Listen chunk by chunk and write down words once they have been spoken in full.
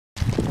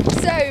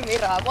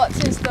Mira, what's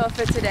in store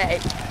for today?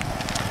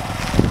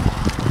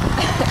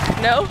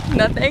 No,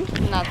 nothing.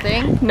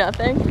 Nothing.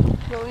 Nothing.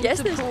 Going Yes,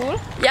 to the pool.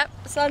 Yep,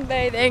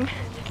 sunbathing,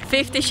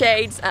 50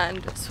 Shades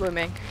and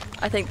swimming.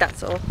 I think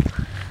that's all.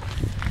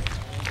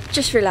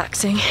 Just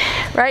relaxing,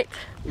 right?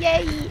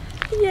 Yay!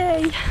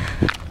 Yay!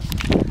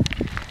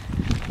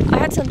 I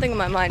had something on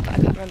my mind, but I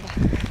can't remember.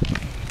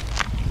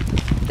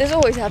 This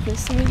always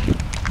happens to me.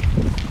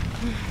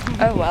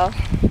 Oh well.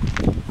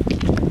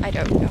 I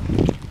don't know.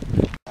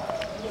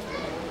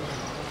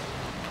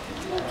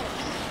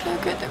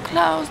 Look at the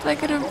clouds, they're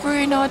gonna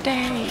ruin our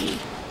day.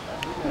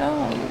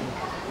 No.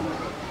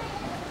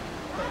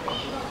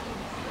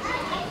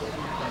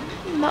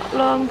 Not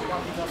long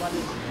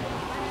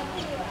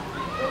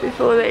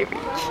before they reach.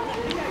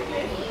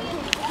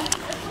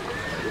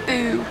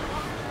 Boo.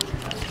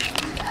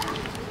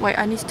 Wait,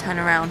 I need to turn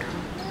around.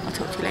 I'll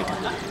talk to you later.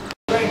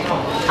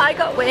 I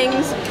got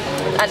wings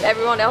and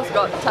everyone else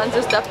got tons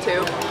of stuff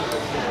too.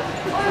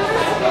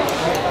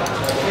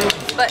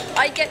 But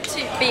I get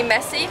to be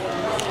messy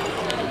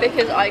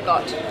because I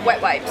got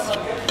wet wipes.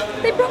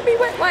 They brought me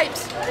wet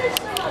wipes.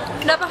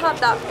 Never had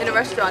that in a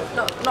restaurant,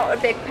 not a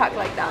big pack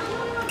like that.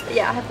 But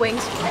yeah, I have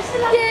wings.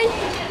 Yay!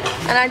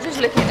 And I'm just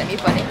looking at me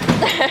funny.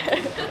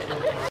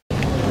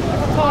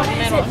 What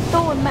is it?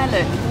 Thorn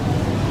melon.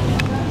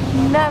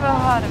 Never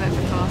heard of it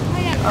before.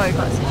 Oh, you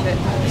can't see shit.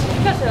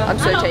 I'm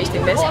so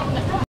tasting this.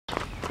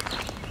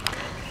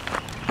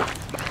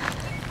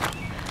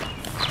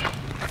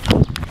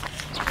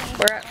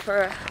 We're out for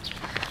a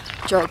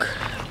jog,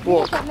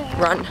 walk,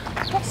 run,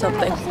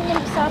 something.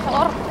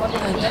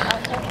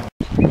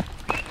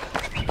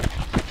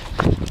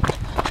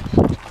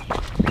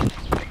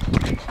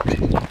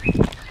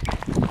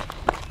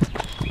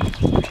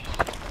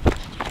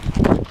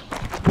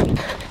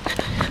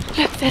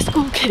 Look, they're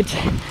school kids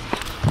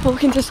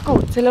walking to school.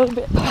 It's a little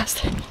bit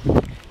past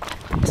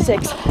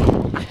 6.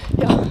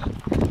 Yeah.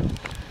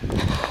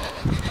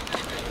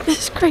 This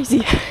is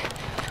crazy.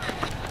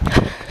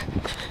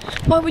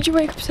 Why would you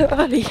wake up so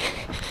early?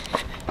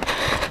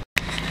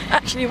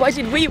 Actually, why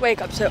did we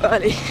wake up so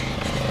early?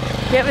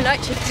 We have a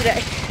night shift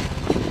today.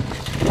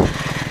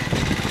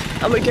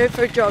 And we go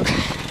for a jog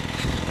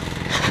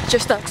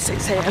just after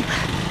 6 AM.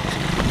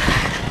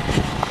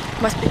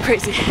 Must be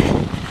crazy.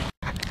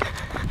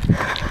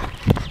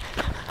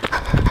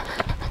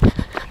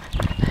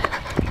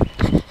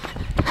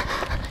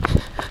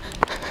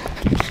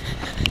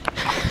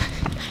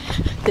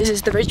 This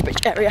is the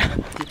Ridgebridge area.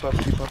 Keep up,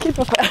 keep up. Keep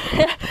up.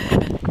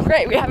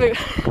 Great, we have a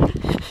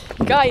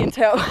guy in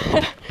tow.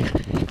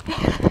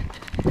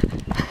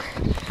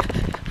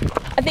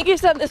 I think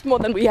he's done this more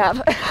than we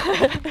have.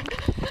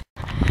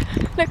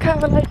 Look how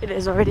late it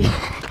is already.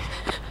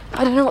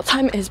 I don't know what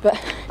time it is, but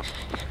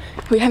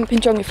we haven't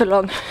been jogging for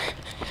long.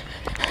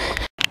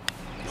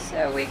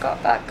 So we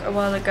got back a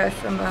while ago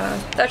from a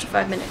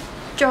 35-minute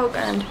jog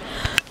and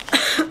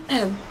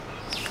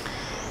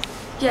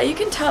yeah, you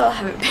can tell I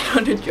haven't been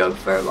on a jog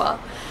for a while.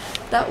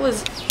 That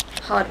was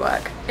hard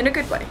work, in a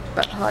good way,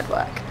 but hard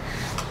work.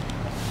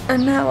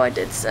 And now I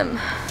did some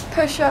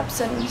push-ups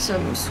and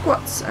some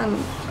squats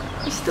and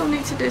I still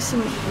need to do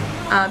some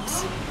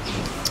abs.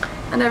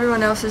 And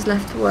everyone else is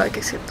left to work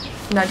except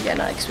Nadia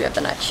and I because we have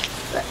the night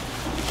shift. But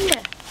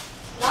yeah.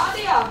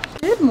 Nadia!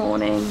 Good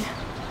morning.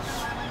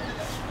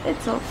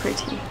 It's all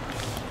pretty.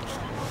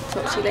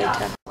 Talk to you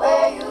later.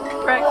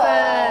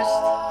 Breakfast!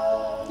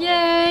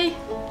 Yay!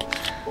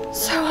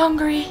 So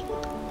hungry.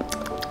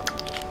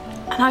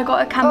 And I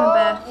got a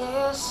camembert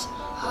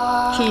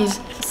cheese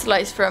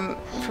slice from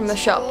the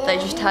shop. They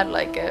just had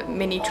like a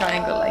mini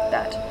triangle like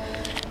that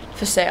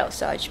for sale,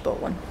 so I just bought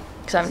one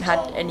because I haven't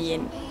had any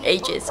in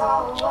ages.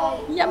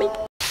 Yummy.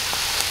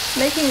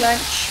 Making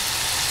lunch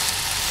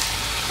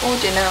or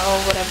dinner or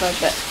whatever,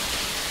 but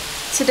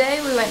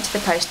today we went to the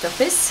post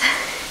office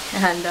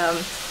and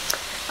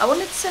I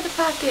wanted to send a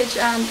package,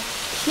 and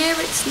here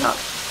it's not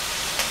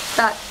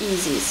that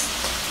easy.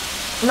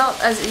 Not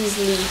as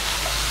easily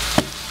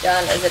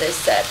done as it is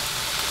said.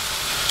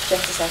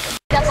 Just a second.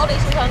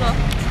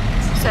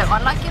 So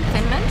unlike in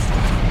Finland,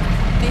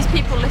 these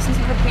people listen to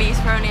the police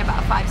for only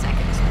about 5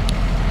 seconds.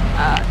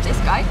 This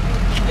guy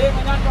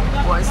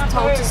was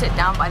told to sit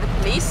down by the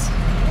police.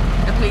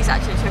 The police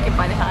actually took him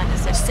by the hand and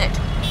said sit,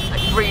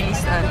 like really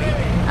sternly.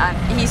 And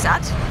he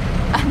sat,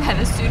 and then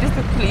as soon as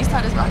the police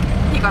had his back,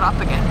 he got up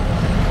again.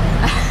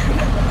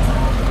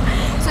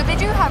 So they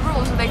do have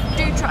rules and they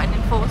do try and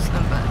enforce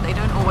them, but they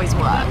don't always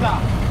work.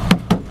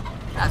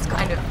 That's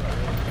kind of,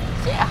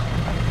 yeah,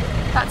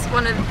 that's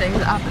one of the things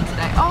that happened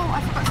today. Oh,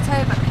 I forgot to tell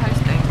you about the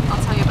posting.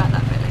 I'll tell you about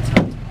that a bit later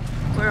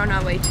on. We're on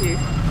our way to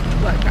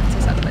work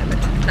practice at the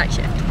moment. Night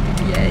shift.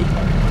 Yay.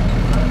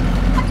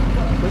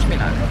 Wish me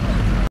luck.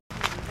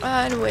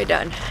 And we're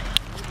done.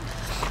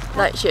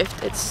 Night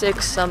shift, it's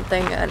 6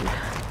 something and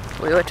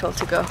we were told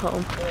to go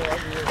home.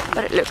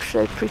 But it looks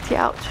so pretty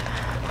out.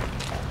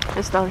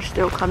 The sun's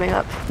still coming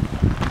up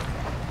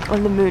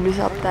and the moon is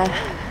up there.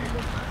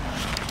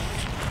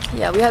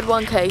 Yeah, we had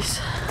one case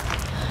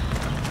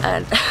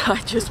and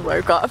I just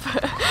woke up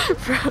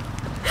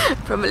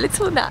from from a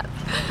little nap.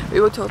 We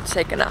were told to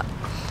take a nap.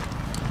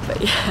 But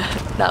yeah,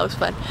 that was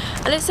fun.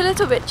 And it's a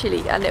little bit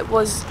chilly, and it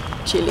was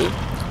chilly.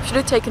 Should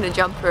have taken a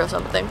jumper or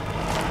something.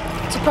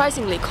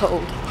 Surprisingly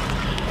cold.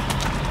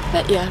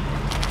 But yeah,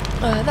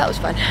 that was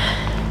fun.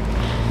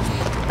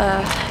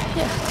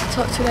 Yeah,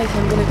 talk to you later.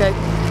 I'm gonna go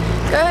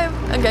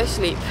home and go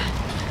sleep.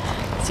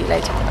 See you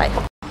later. Bye.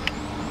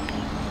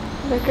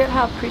 Look at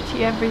how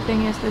pretty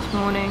everything is this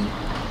morning.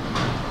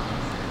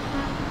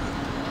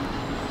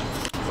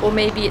 Or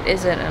maybe it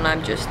isn't and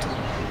I'm just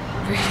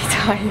really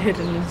tired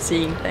and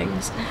seeing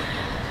things.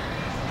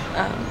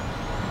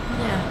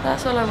 Yeah,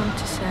 that's all I wanted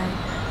to say.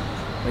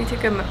 We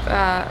took a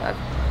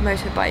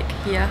motorbike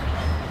here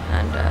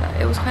and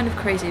it was kind of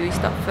crazy. We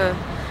stopped for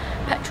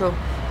petrol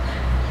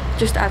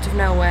just out of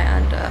nowhere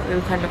and we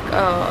were kind of,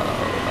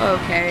 oh,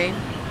 okay.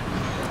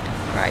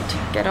 Right,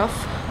 get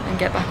off and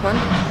get back on.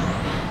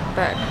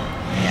 But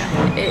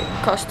yeah, it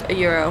cost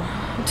 €1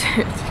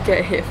 to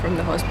get here from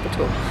the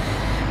hospital,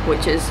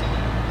 which is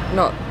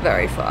not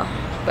very far,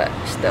 but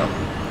still.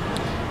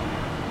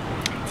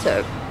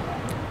 So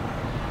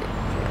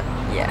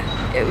yeah,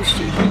 it was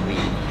cheap.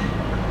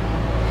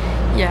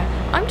 Yeah,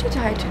 I'm too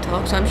tired to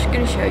talk, so I'm just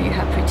going to show you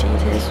how pretty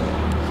it is.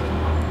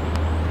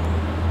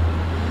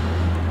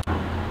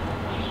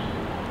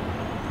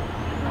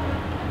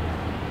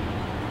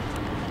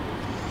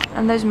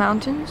 And those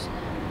mountains,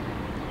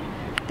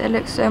 they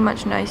look so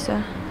much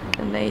nicer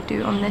than they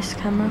do on this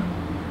camera.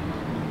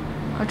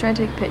 I'll try and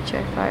take a picture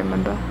if I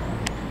remember,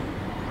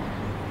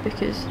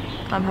 because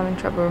I'm having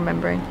trouble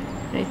remembering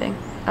anything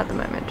at the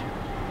moment.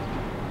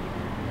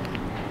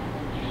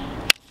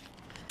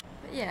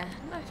 But yeah,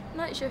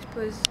 night shift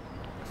was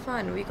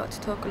fun. We got to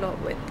talk a lot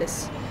with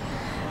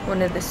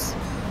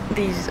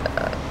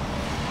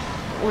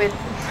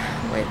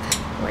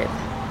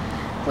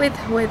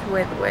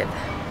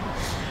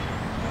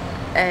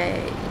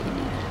a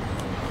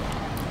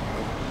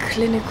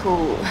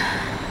clinical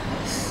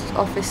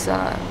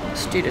officer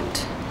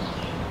student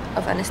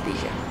of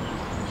anesthesia.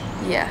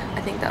 Yeah,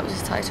 I think that was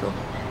his title.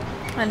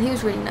 And he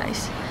was really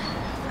nice.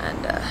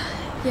 And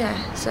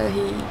yeah, so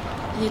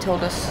he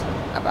told us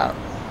about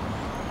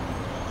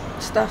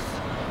stuff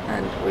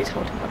and we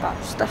told him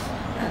about stuff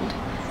and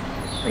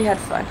we had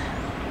fun.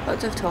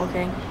 Lots of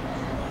talking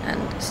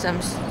and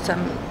some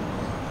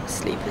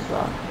sleep as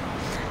well.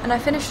 And I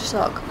finished a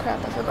sock.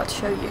 Crap, I forgot to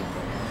show you.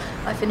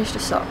 I finished a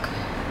sock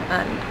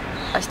and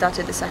I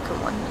started the second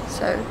one,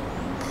 so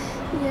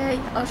yay,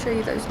 I'll show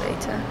you those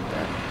later.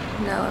 But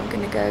now I'm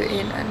gonna go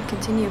in and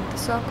continue with the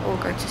sock or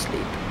go to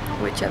sleep,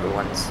 whichever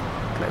one's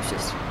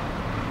closest.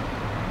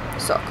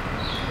 Sock.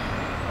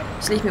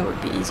 Sleeping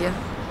would be easier.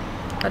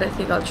 I don't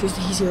think I'll choose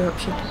the easier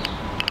option.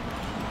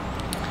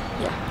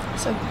 Yeah,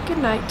 so good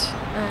night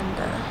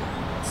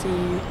and see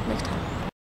you next time.